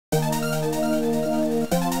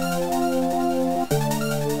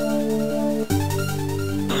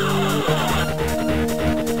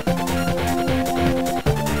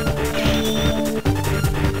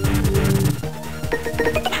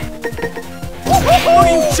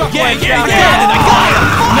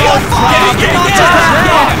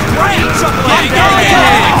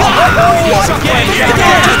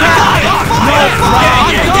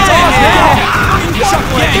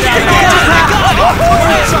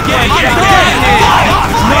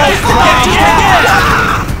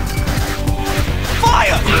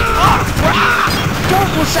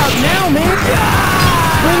Push out now, man!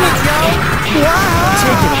 Bring it, yo!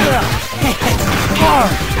 Take it!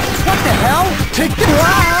 Hard! What the hell? Take the...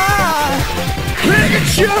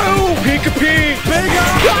 Pikachu! Pika-Pee!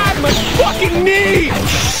 God, my fucking knee!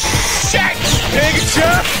 Shit! Pikachu!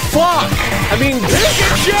 Fuck! I mean,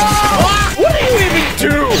 Pikachu! What do you even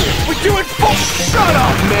do? We do it for... Shut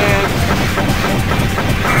up, man!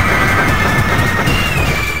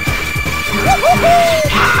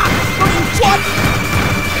 What?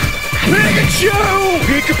 Pikachu!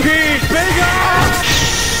 Pika-Pee!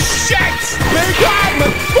 Shit! God, my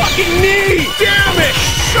fucking knee! Damn it!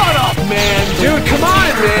 Shut up, man! Dude, come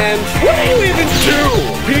on, man! What do you even do?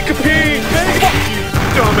 Pika-Pee! Fuck you,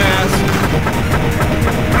 dumbass!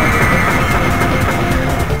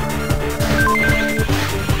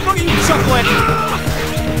 Fucking chocolate!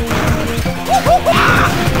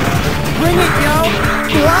 Bring it, yo!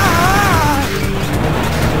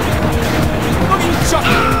 Fucking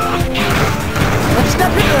chocolate! Let's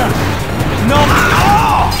step it up! No!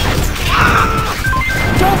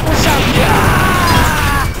 Don't push out!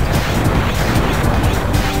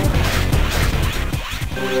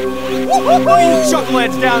 Fucking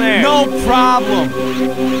chocolates down there! No problem!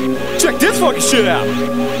 Check this fucking shit out!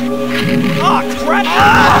 Ah, crap!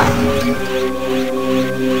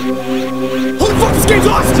 Holy fuck, this game's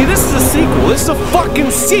awesome! See, this is a sequel. This is a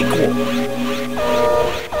fucking sequel!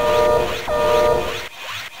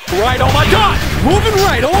 Right, oh my god! Moving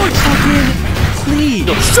right, holy fucking... Please!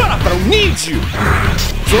 No, shut up, I don't need you!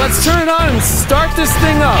 So let's turn it on and start this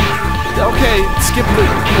thing up. Okay, skip the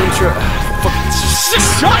intro.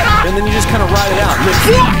 Shut up! And then you just kind of ride it out.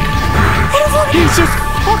 Fuck! He's just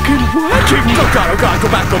fucking wrecking me! Oh god, go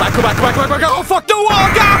back. Oh fuck, no, oh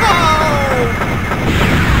god!